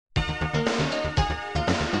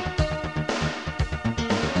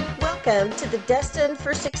Welcome to the Destined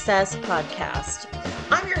for Success podcast.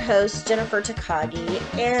 I'm your host, Jennifer Takagi,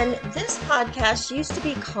 and this podcast used to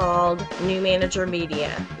be called New Manager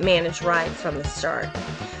Media, Manage Right from the Start.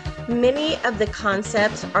 Many of the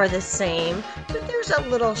concepts are the same, but there's a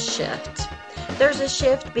little shift. There's a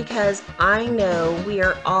shift because I know we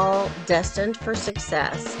are all destined for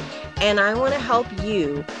success, and I want to help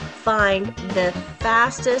you find the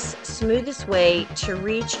fastest, smoothest way to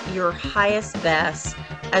reach your highest best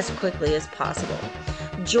as quickly as possible.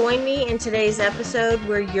 Join me in today's episode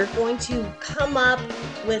where you're going to come up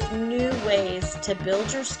with new ways to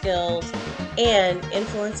build your skills and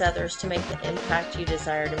influence others to make the impact you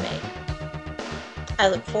desire to make. I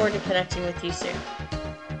look forward to connecting with you soon.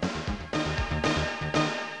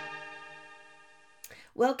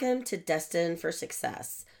 Welcome to Destined for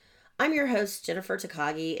Success. I'm your host, Jennifer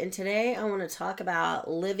Takagi, and today I want to talk about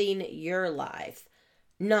living your life,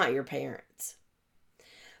 not your parents'.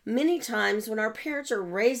 Many times when our parents are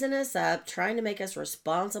raising us up, trying to make us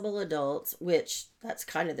responsible adults, which that's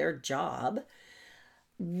kind of their job,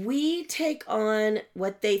 we take on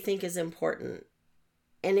what they think is important.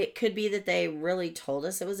 And it could be that they really told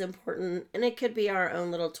us it was important, and it could be our own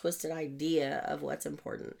little twisted idea of what's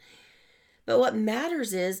important. But what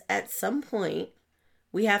matters is, at some point,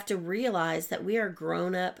 we have to realize that we are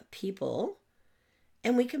grown-up people,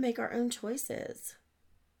 and we can make our own choices.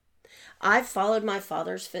 I've followed my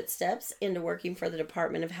father's footsteps into working for the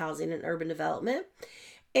Department of Housing and Urban Development.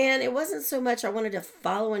 And it wasn't so much I wanted to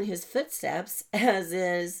follow in his footsteps as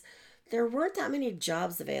is there weren't that many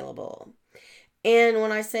jobs available. And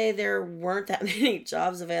when I say there weren't that many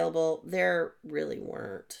jobs available, there really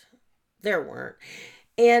weren't. There weren't.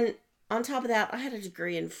 And on top of that, I had a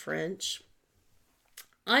degree in French.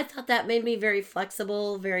 I thought that made me very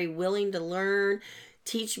flexible, very willing to learn,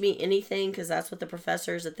 teach me anything, because that's what the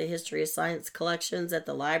professors at the History of Science collections at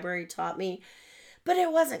the library taught me. But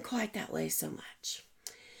it wasn't quite that way so much.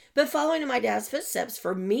 But following in my dad's footsteps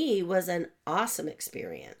for me was an awesome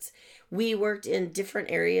experience. We worked in different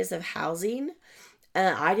areas of housing.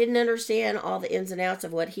 I didn't understand all the ins and outs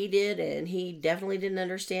of what he did, and he definitely didn't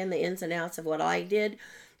understand the ins and outs of what I did.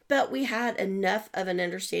 But we had enough of an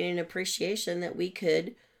understanding and appreciation that we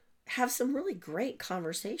could have some really great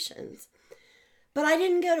conversations. But I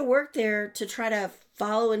didn't go to work there to try to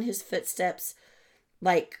follow in his footsteps,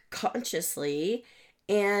 like consciously,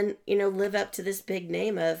 and, live up to this big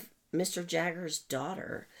name of Mr. Jagger's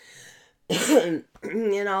daughter.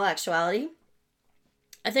 In all actuality,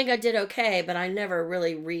 I think I did okay, but I never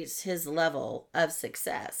really reached his level of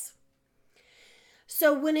success.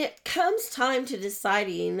 So when it comes time to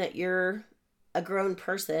deciding that you're a grown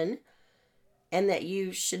person and that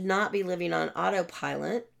you should not be living on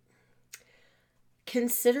autopilot,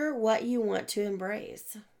 consider what you want to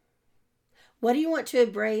embrace. What do you want to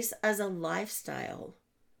embrace as a lifestyle,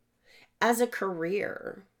 as a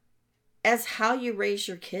career, as how you raise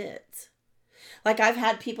your kids? Like I've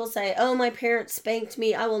had people say, oh, my parents spanked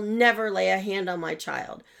me. I will never lay a hand on my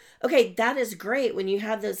child. Okay, that is great when you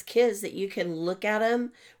have those kids that you can look at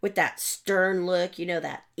them with that stern look,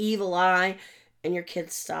 that evil eye, and your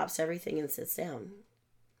kid stops everything and sits down.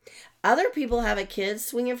 Other people have a kid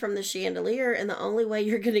swinging from the chandelier, and the only way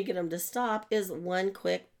you're going to get them to stop is one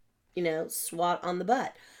quick, swat on the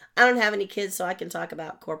butt. I don't have any kids, so I can talk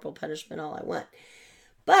about corporal punishment all I want.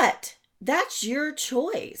 But that's your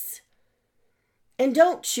choice. And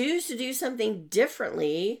don't choose to do something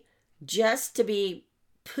differently just to be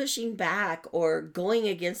pushing back or going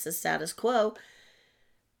against the status quo.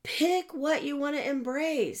 Pick what you want to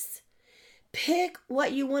embrace. Pick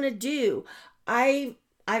what you want to do.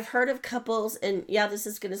 I've heard of couples, and yeah, this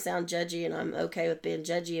is going to sound judgy, and I'm okay with being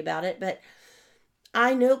judgy about it, but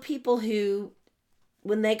I know people who,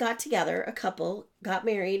 when they got together, a couple got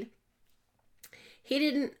married, he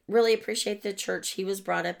didn't really appreciate the church he was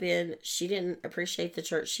brought up in. She didn't appreciate the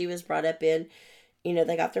church she was brought up in.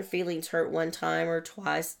 They got their feelings hurt one time or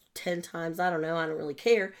twice, 10 times. I don't know. I don't really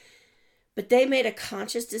care. But they made a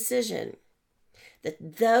conscious decision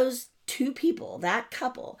that those two people, that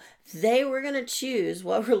couple, they were going to choose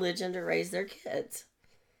what religion to raise their kids.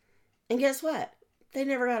 And guess what? They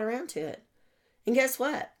never got around to it. And guess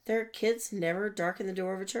what? Their kids never darkened the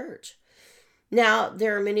door of a church. Now,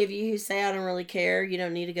 there are many of you who say, I don't really care. You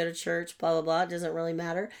don't need to go to church, blah, blah, blah. It doesn't really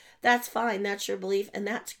matter. That's fine. That's your belief. And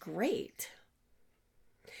that's great.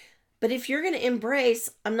 But if you're going to embrace,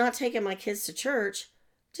 I'm not taking my kids to church,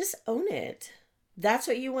 just own it. That's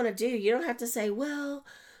what you want to do. You don't have to say, well,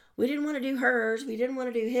 we didn't want to do hers. We didn't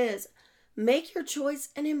want to do his. Make your choice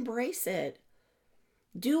and embrace it.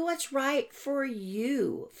 Do what's right for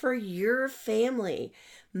you, for your family.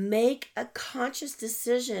 Make a conscious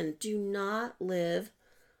decision. Do not live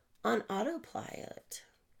on autopilot.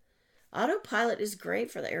 Autopilot is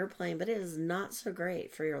great for the airplane, but it is not so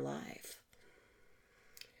great for your life.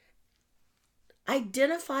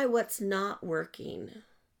 Identify what's not working.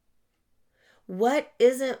 What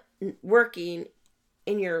isn't working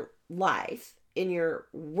in your life, in your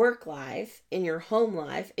work life, in your home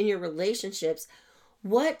life, in your relationships?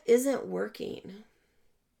 What isn't working?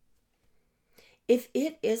 If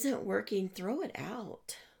it isn't working, throw it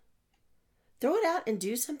out. Throw it out and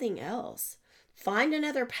do something else. Find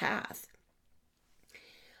another path.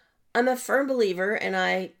 I'm a firm believer, and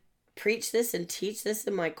I preach this and teach this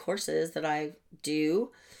in my courses that I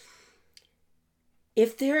do.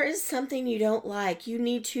 If there is something you don't like, you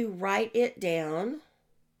need to write it down.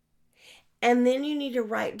 And then you need to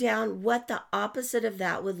write down what the opposite of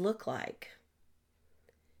that would look like.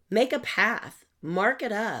 Make a path. Mark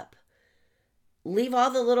it up. Leave all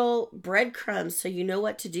the little breadcrumbs so you know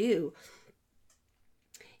what to do.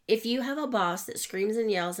 If you have a boss that screams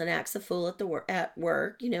and yells and acts a fool at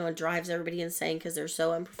work, and drives everybody insane because they're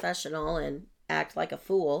so unprofessional and act like a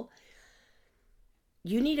fool,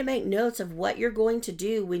 you need to make notes of what you're going to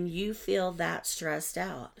do when you feel that stressed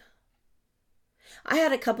out. I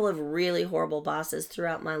had a couple of really horrible bosses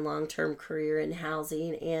throughout my long-term career in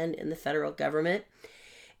housing and in the federal government.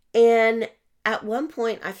 And at one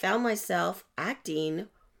point, I found myself acting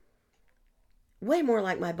way more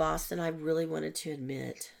like my boss than I really wanted to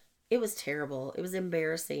admit. It was terrible. It was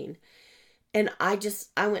embarrassing. And I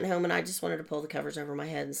went home and I just wanted to pull the covers over my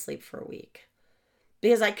head and sleep for a week.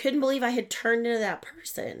 Because I couldn't believe I had turned into that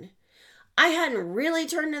person. I hadn't really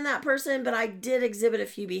turned into that person, but I did exhibit a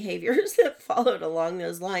few behaviors that followed along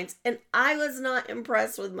those lines. And I was not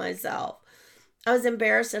impressed with myself. I was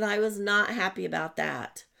embarrassed and I was not happy about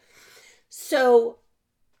that. So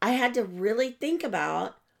I had to really think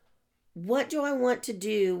about, what do I want to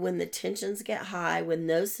do when the tensions get high, when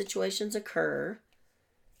those situations occur?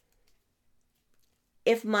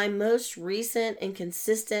 If my most recent and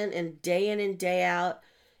consistent and day in and day out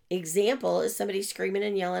example is somebody screaming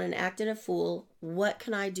and yelling and acting a fool, what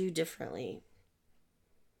can I do differently?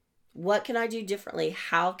 What can I do differently?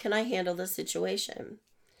 How can I handle the situation?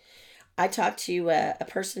 I talked to a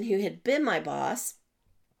person who had been my boss,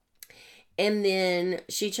 and then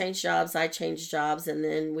she changed jobs, I changed jobs, and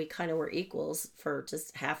then we kind of were equals for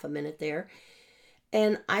just half a minute there.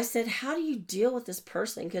 And I said, how do you deal with this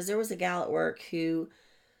person? Because there was a gal at work who,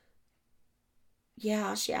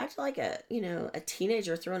 she acted like a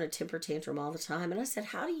teenager throwing a temper tantrum all the time. And I said,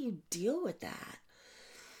 how do you deal with that?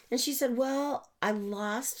 And she said, well, I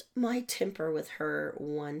lost my temper with her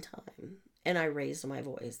one time and I raised my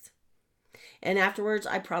voice. And afterwards,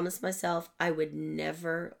 I promised myself I would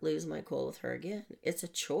never lose my cool with her again. It's a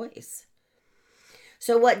choice.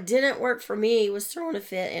 So what didn't work for me was throwing a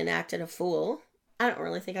fit and acting a fool. I don't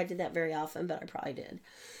really think I did that very often, but I probably did.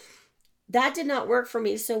 That did not work for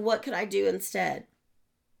me, so what could I do instead?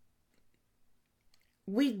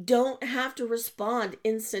 We don't have to respond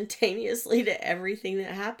instantaneously to everything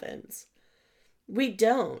that happens. We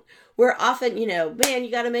don't. We're often, man,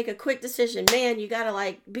 you got to make a quick decision. Man, you got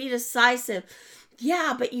to be decisive.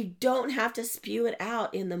 Yeah, but you don't have to spew it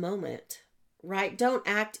out in the moment, right? Don't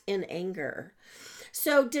act in anger.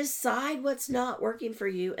 So decide what's not working for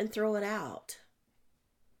you and throw it out.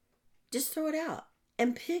 Just throw it out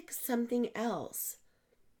and pick something else.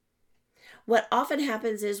 What often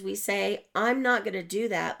happens is we say, I'm not going to do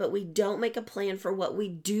that, but we don't make a plan for what we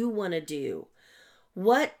do want to do.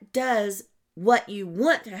 What does what you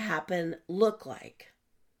want to happen look like?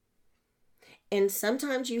 And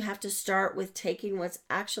sometimes you have to start with taking what's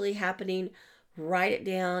actually happening, write it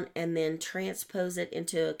down, and then transpose it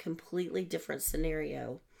into a completely different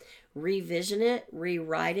scenario. Revision it,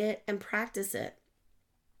 rewrite it, and practice it.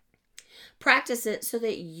 Practice it so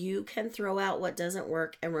that you can throw out what doesn't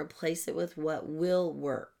work and replace it with what will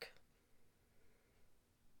work.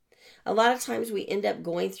 A lot of times we end up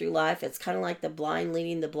going through life, it's kind of like the blind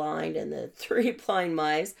leading the blind and the three blind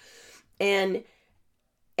mice. And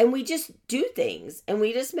we just do things and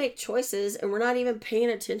we just make choices and we're not even paying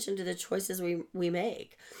attention to the choices we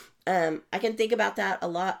make. I can think about that a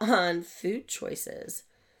lot on food choices.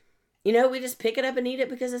 We just pick it up and eat it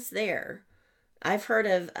because it's there. I've heard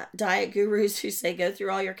of diet gurus who say go through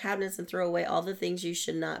all your cabinets and throw away all the things you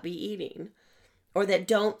should not be eating or that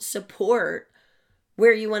don't support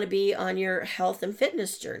where you want to be on your health and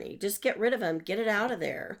fitness journey. Just get rid of them. Get it out of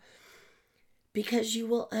there. Because you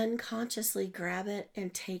will unconsciously grab it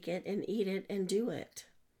and take it and eat it and do it.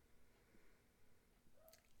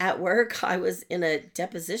 At work, I was in a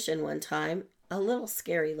deposition one time. A little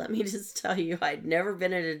scary, let me just tell you. I'd never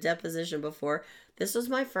been in a deposition before. This was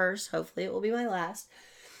my first. Hopefully it will be my last.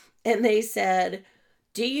 And they said,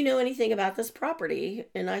 do you know anything about this property?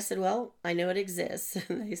 And I said, well, I know it exists.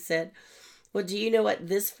 And they said, well, do you know what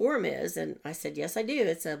this form is? And I said, yes, I do.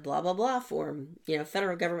 It's a blah, blah, blah form.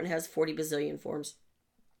 Federal government has 40 bazillion forms.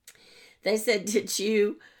 They said, did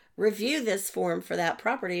you review this form for that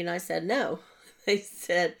property? And I said, no. They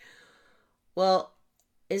said, well,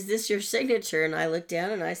 is this your signature? And I looked down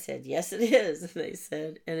and I said, yes, it is. And they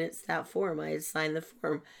said, and it's that form. I had signed the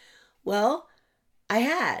form. Well, I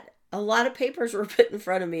had. A lot of papers were put in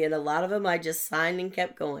front of me, and a lot of them I just signed and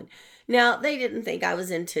kept going. Now, they didn't think I was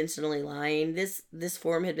intentionally lying. This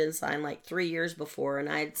form had been signed like 3 years before, and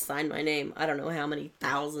I had signed my name, I don't know how many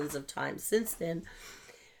thousands of times since then.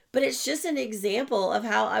 But it's just an example of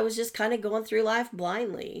how I was just kind of going through life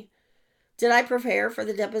blindly. Did I prepare for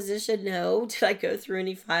the deposition? No. Did I go through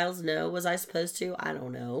any files? No. Was I supposed to? I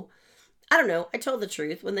don't know. I told the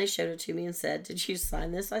truth when they showed it to me and said, did you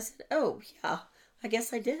sign this? I said, oh, yeah, I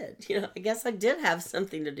guess I did. I guess I did have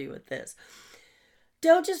something to do with this.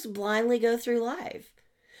 Don't just blindly go through life.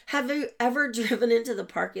 Have you ever driven into the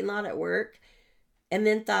parking lot at work and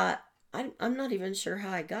then thought, I'm not even sure how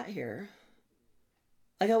I got here?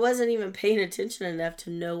 Like I wasn't even paying attention enough to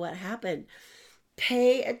know what happened.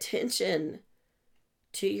 Pay attention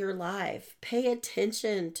to your life. Pay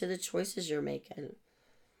attention to the choices you're making.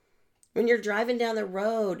 When you're driving down the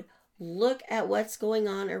road, look at what's going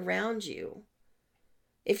on around you.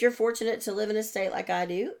 If you're fortunate to live in a state like I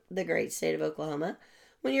do, the great state of Oklahoma,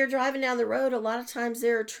 when you're driving down the road, a lot of times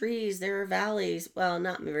there are trees, there are valleys. Well,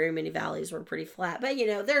 not very many valleys, we're pretty flat, but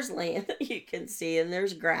there's land that you can see, and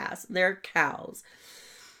there's grass, there are cows.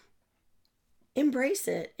 Embrace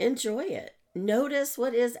it, enjoy it. Notice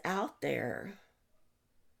what is out there.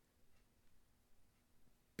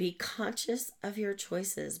 Be conscious of your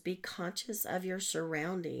choices. Be conscious of your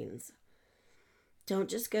surroundings. Don't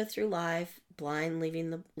just go through life blind, leading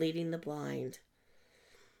the blind.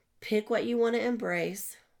 Pick what you want to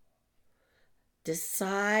embrace.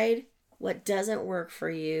 Decide what doesn't work for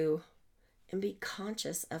you, and be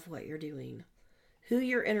conscious of what you're doing, who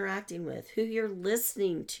you're interacting with, who you're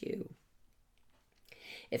listening to.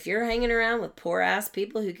 If you're hanging around with poor-ass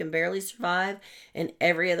people who can barely survive and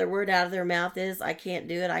every other word out of their mouth is, I can't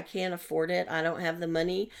do it, I can't afford it, I don't have the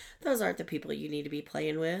money, those aren't the people you need to be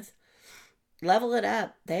playing with. Level it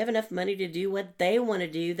up. They have enough money to do what they want to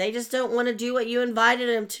do. They just don't want to do what you invited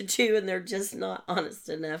them to do, and they're just not honest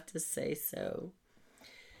enough to say so.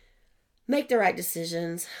 Make the right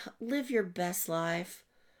decisions. Live your best life.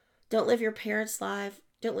 Don't live your parents' life.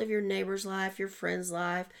 Don't live your neighbor's life, your friend's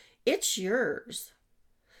life. It's yours.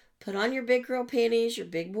 Put on your big girl panties, your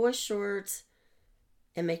big boy shorts,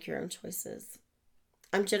 and make your own choices.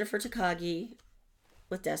 I'm Jennifer Takagi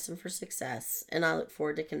with Destined for Success, and I look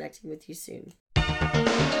forward to connecting with you soon.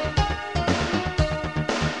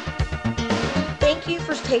 Thank you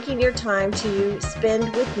for taking your time to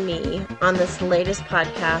spend with me on this latest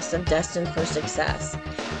podcast of Destined for Success.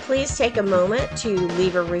 Please take a moment to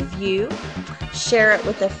leave a review, share it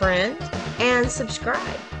with a friend, and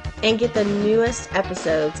subscribe, and get the newest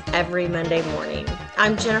episodes every Monday morning.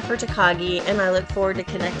 I'm Jennifer Takagi, and I look forward to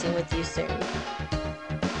connecting with you soon.